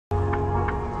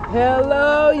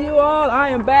Hello, you all. I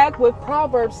am back with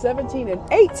Proverbs 17 and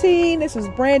 18. This is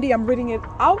Brandy. I'm reading it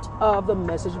out of the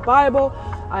Message Bible.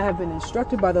 I have been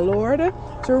instructed by the Lord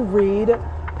to read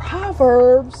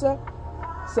Proverbs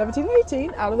 17 and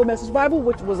 18 out of the Message Bible,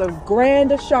 which was a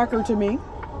grand shocker to me.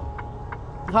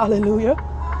 Hallelujah.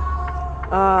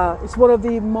 It's one of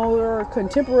the more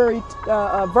contemporary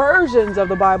versions of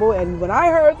the Bible. And when I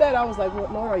heard that, I was like,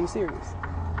 Lord, are you serious?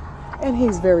 And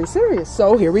he's very serious.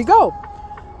 So here we go.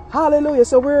 Hallelujah.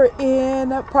 So we're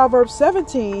in Proverbs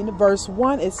 17, verse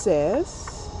 1. It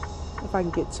says, if I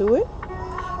can get to it,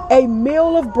 a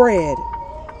meal of bread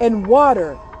and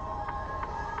water.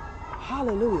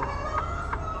 Hallelujah.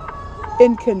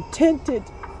 In contented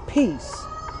peace.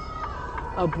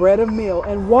 A bread of meal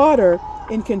and water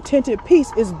in contented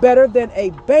peace is better than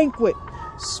a banquet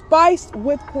spiced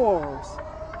with quarrels.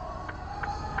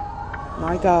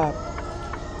 My God.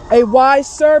 A wise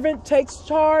servant takes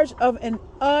charge of an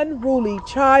unruly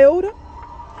child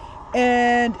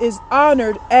and is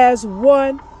honored as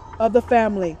one of the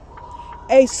family.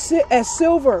 As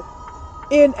silver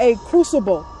in a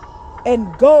crucible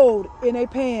and gold in a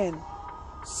pan,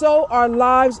 so our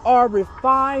lives are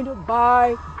refined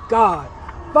by God.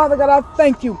 Father God, I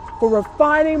thank you for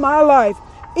refining my life.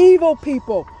 Evil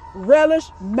people relish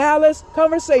malice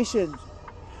conversations.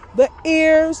 The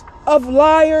ears of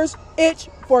liars itch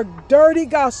for dirty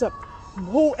gossip.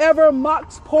 Whoever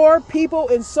mocks poor people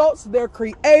insults their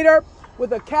creator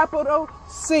with a capital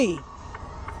C.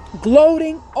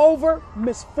 Gloating over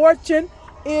misfortune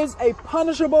is a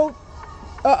punishable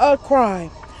crime.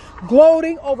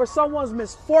 Gloating over someone's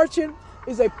misfortune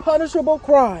is a punishable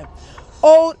crime.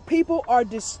 Old people are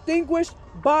distinguished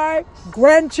by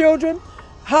grandchildren.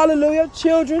 Hallelujah.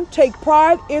 Children take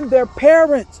pride in their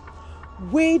parents.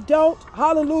 We don't,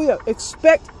 hallelujah,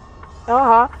 expect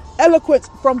eloquence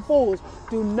from fools.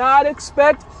 Do not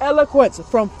expect eloquence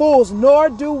from fools, nor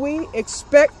do we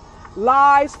expect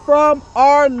lies from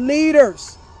our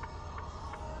leaders.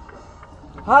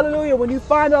 Hallelujah. When you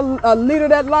find a leader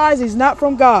that lies, he's not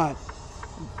from God.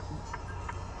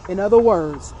 In other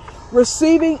words,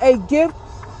 receiving a gift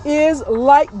is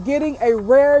like getting a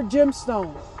rare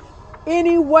gemstone.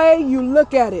 Any way you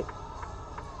look at it,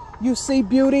 you see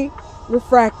beauty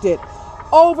refracted.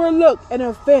 Overlook an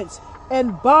offense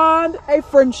and bond a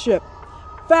friendship.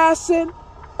 Fasten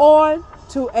on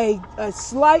to a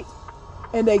slight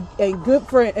and a good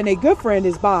friend, and a good friend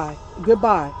is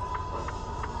goodbye.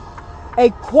 A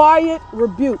quiet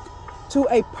rebuke to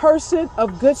a person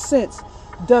of good sense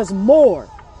does more,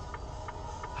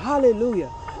 hallelujah,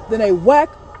 than a whack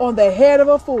on the head of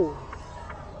a fool.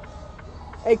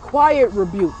 A quiet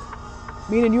rebuke,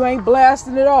 meaning you ain't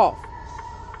blasting it off.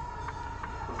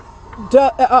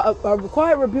 A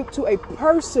quiet rebuke to a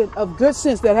person of good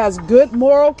sense that has good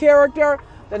moral character,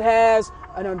 that has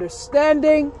an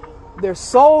understanding, their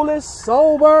soul is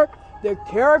sober, their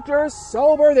character is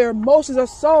sober, their emotions are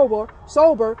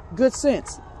sober, good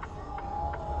sense.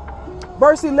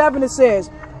 Verse 11, it says,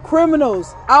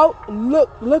 criminals out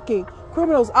looking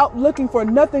for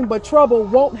nothing but trouble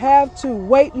won't have to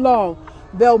wait long.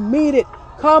 They'll meet it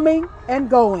coming and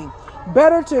going.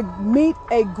 Better to meet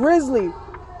a grizzly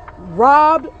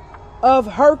robbed of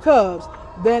her cubs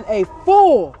than a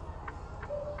fool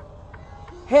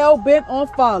hell-bent on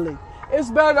folly.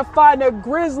 It's better to find a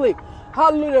grizzly,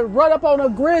 hallelujah, run up on a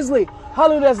grizzly,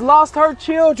 hallelujah, that's lost her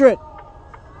children,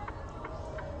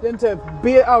 than to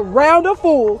be around a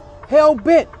fool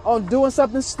hell-bent on doing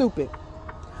something stupid.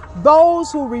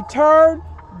 Those who return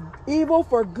evil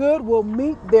for good will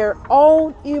meet their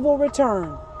own evil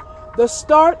return. The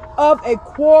start of a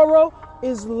quarrel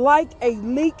is like a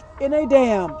leak in a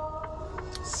dam,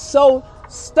 so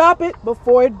stop it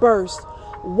before it bursts.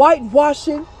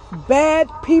 Whitewashing bad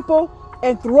people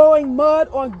and throwing mud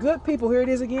on good people. Here it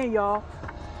is again, y'all.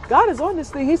 God is on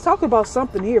this thing. He's talking about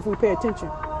something here if we pay attention.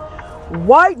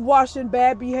 Whitewashing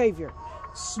bad behavior,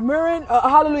 smearing,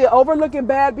 hallelujah, overlooking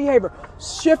bad behavior,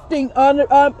 shifting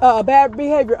bad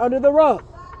behavior under the rug,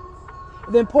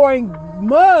 then pouring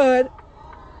mud,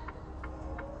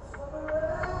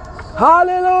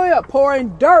 hallelujah,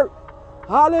 pouring dirt,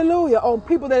 hallelujah, on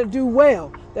people that do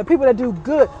well, that people that do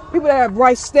good, people that have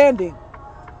right standing.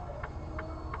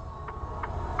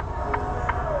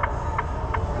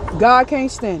 God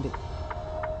can't stand it.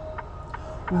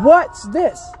 What's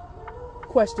this?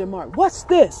 Question mark. What's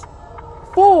this?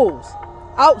 Fools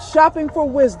out shopping for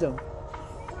wisdom.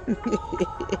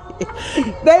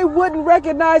 They wouldn't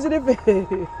recognize it if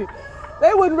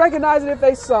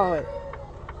they saw it.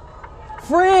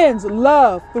 Friends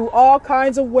love through all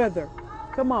kinds of weather.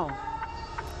 Come on.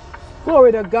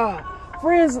 Glory to God.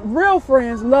 Friends, real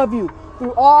friends love you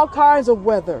through all kinds of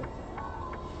weather.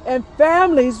 And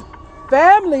families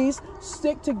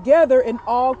stick together in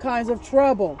all kinds of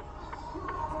trouble.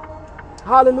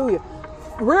 Hallelujah.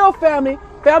 Real family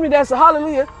that's,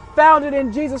 hallelujah, founded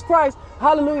in Jesus Christ,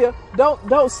 hallelujah,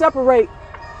 don't separate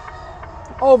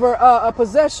over a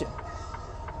possession.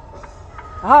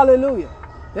 Hallelujah.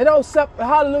 They don't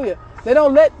hallelujah. They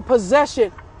don't let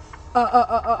possession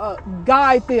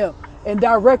guide them and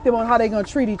direct them on how they're going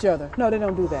to treat each other. No, they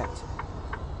don't do that.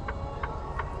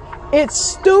 It's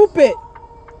stupid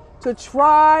to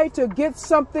try to get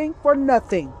something for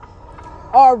nothing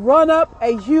or run up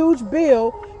a huge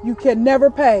bill you can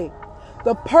never pay.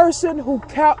 The person who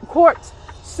courts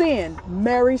sin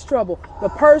marries trouble. The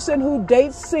person who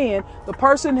dates sin, the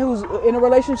person who's in a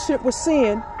relationship with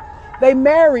sin, they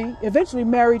eventually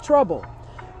marry trouble.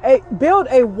 Build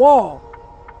a wall.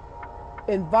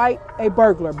 Invite a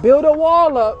burglar. Build a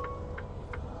wall up.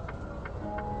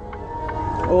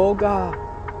 Oh God.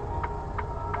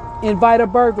 Invite a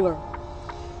burglar.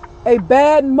 A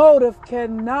bad motive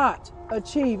cannot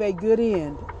achieve a good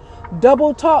end.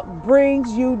 Double talk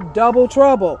brings you double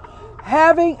trouble.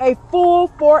 Having a fool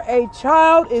for a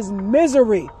child is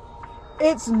misery.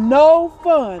 It's no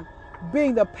fun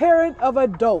being the parent of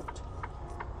an adult.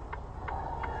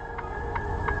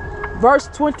 Verse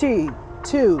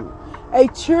 22. A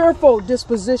cheerful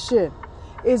disposition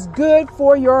is good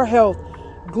for your health.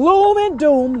 Gloom and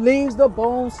doom leaves the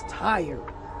bones tired.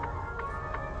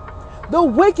 The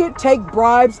wicked take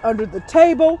bribes under the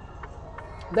table.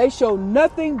 They show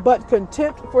nothing but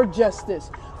contempt for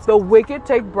justice. The wicked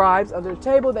take bribes under the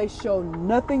table. They show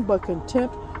nothing but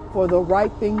contempt for the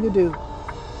right thing to do.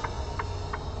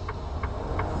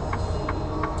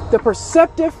 The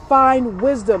perceptive find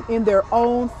wisdom in their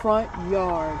own front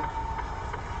yard.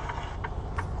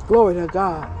 Glory to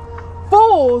God.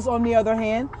 Fools, on the other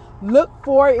hand, look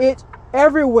for it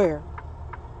everywhere,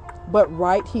 but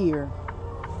right here.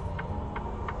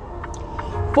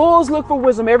 Fools look for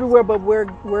wisdom everywhere, but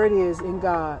where it is in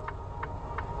God.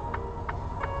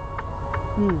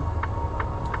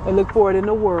 They look for it in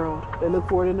the world. They look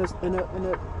for it in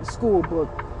a school book.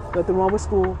 Nothing wrong with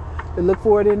school. They look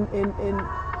for it in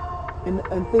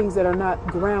things that are not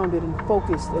grounded and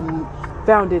focused and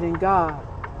founded in God.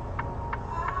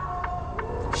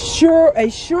 A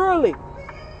surely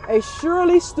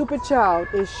stupid child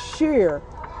is sheer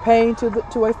pain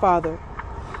to a father,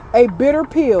 a bitter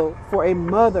pill for a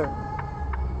mother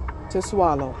to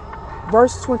swallow.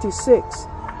 Verse 26,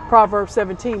 Proverbs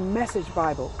 17, Message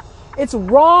Bible. It's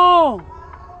wrong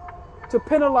to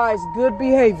penalize good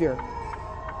behavior.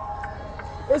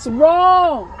 It's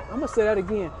wrong. I'm going to say that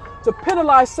again. To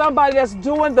penalize somebody that's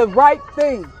doing the right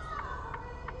thing,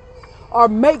 or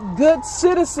make good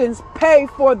citizens pay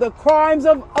for the crimes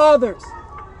of others.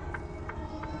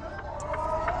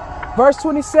 Verse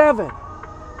 27,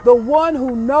 the one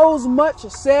who knows much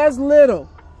says little.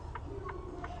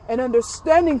 An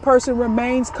understanding person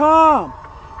remains calm.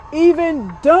 Even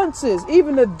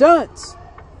the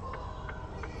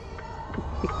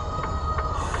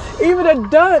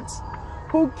dunce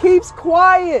who keeps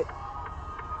quiet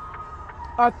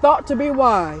are thought to be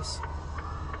wise.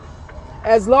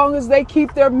 As long as they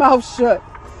keep their mouth shut,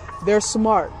 they're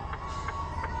smart.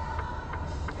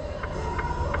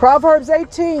 Proverbs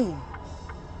 18.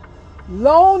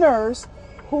 Loners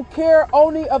who care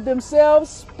only of themselves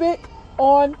spit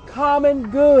on common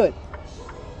good.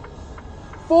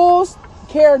 Fools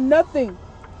care nothing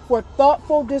for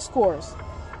thoughtful discourse.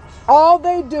 All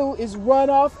they do is run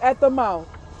off at the mouth.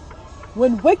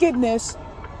 When wickedness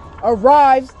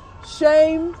arrives,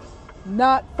 shame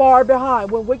not far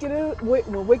behind. When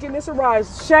wickedness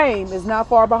arrives, shame is not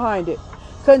far behind it.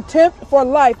 Contempt for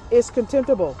life is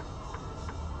contemptible.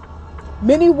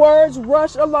 Many words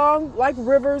rush along like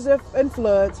rivers and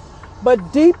floods,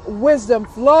 but deep wisdom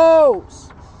flows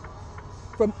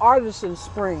from artesian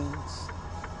springs.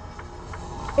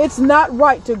 It's not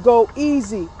right to go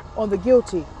easy on the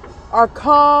guilty or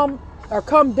come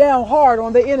down hard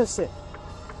on the innocent.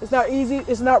 It's not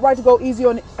right to go easy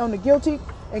on the guilty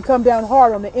and come down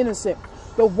hard on the innocent.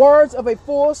 The words of a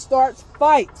fool starts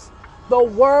fights. The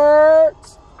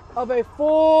words of a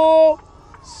fool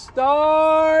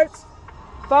starts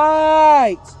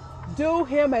fights. Do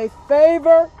him a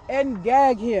favor and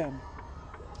gag him.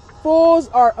 Fools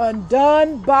are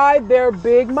undone by their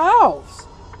big mouths.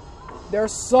 Their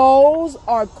souls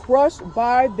are crushed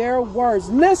by their words.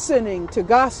 Listening to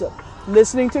gossip,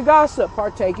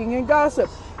 partaking in gossip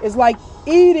is like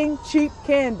eating cheap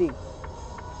candy.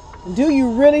 Do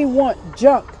you really want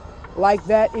junk like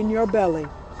that in your belly?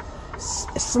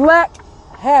 Slack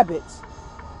habits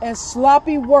and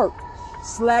sloppy work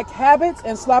Slack habits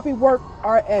and sloppy work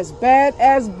are as bad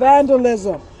as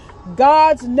vandalism.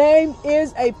 God's name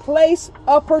is a place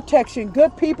of protection.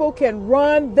 Good people can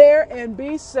run there and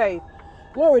be safe.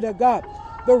 Glory to God.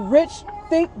 The rich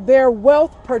think their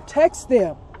wealth protects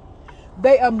them.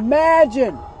 They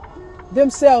imagine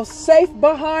themselves safe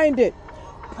behind it.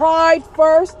 Pride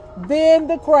first, then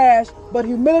the crash. But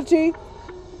humility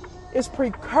is a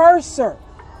precursor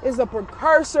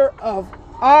of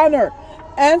honor.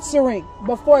 Answering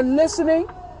before listening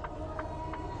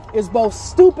is both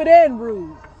stupid and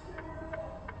rude.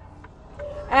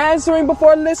 Answering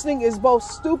before listening is both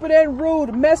stupid and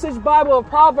rude. Message Bible of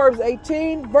Proverbs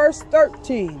 18, verse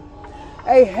 13.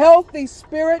 A healthy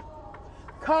spirit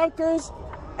conquers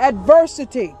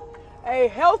adversity. A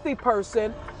healthy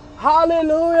person,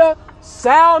 hallelujah,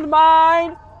 sound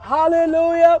mind,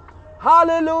 hallelujah,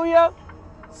 hallelujah,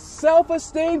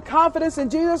 self-esteem, confidence in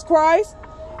Jesus Christ,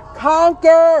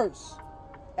 conquers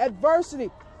adversity.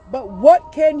 But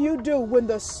what can you do when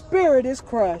the spirit is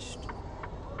crushed?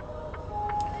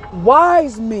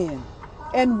 Wise men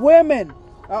and women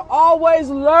are always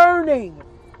learning,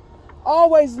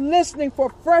 always listening for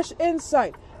fresh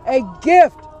insight. A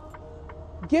gift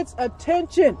gets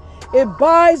attention. It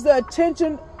buys the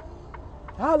attention,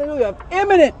 hallelujah, of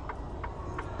eminent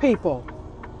people.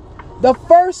 The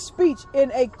first speech in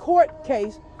a court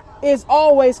case is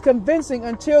always convincing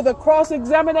until the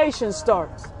cross-examination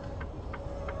starts.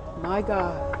 My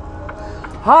God.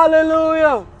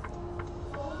 Hallelujah.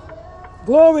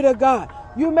 Glory to God.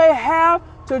 You may have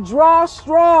to draw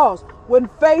straws when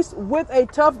faced with a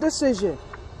tough decision.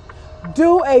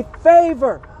 Do a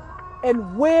favor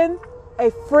and win a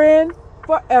friend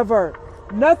forever.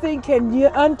 Nothing can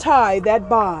untie that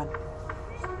bond.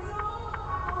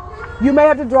 You may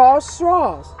have to draw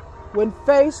straws when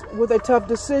faced with a tough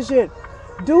decision.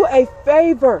 Do a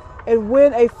favor and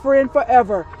win a friend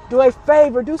forever. Do a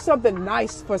favor. Do something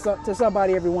nice to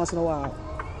somebody every once in a while.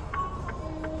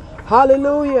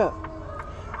 Hallelujah.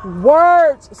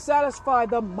 Words satisfy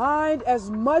the mind as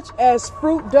much as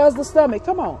fruit does the stomach.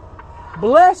 Come on.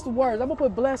 Blessed words. I'm going to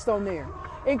put blessed on there.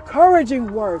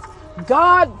 Encouraging words.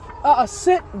 God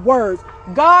sent words.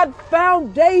 God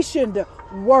foundationed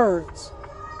words.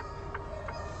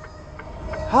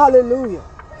 Hallelujah.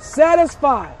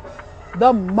 Satisfy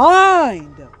the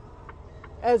mind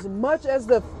as much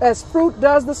as fruit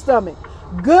does the stomach.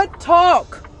 Good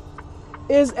talk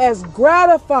is as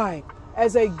gratifying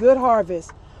as a good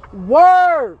harvest.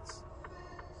 Words,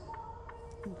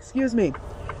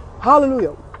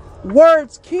 hallelujah.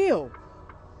 Words kill,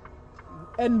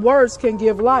 and words can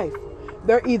give life.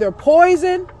 They're either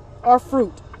poison or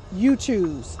fruit. You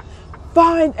choose.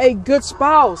 Find a good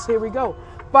spouse. Here we go.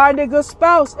 Find a good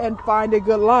spouse and find a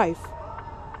good life.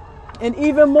 And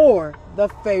even more, the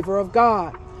favor of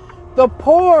God. The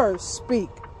poor speak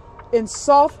in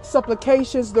soft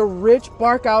supplications, the rich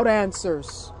bark out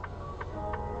answers.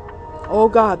 Oh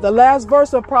God, the last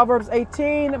verse of Proverbs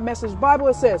 18, Message Bible,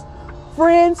 it says,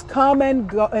 friends come and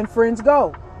go, and friends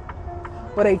go,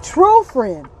 but a true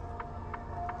friend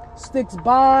sticks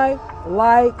by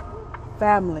like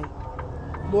family.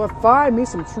 Lord, find me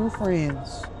some true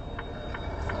friends.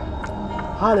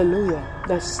 Hallelujah.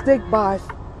 That stick by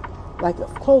like the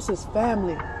closest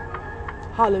family.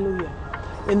 Hallelujah.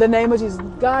 In the name of Jesus.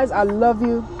 Guys, I love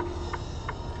you.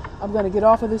 I'm going to get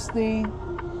off of this thing.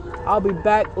 I'll be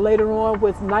back later on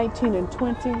with 19 and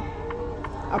 20.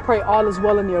 I pray all is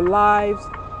well in your lives.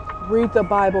 Read the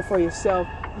Bible for yourself.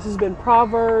 This has been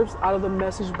Proverbs out of the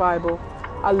Message Bible.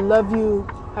 I love you.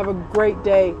 Have a great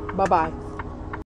day. Bye-bye.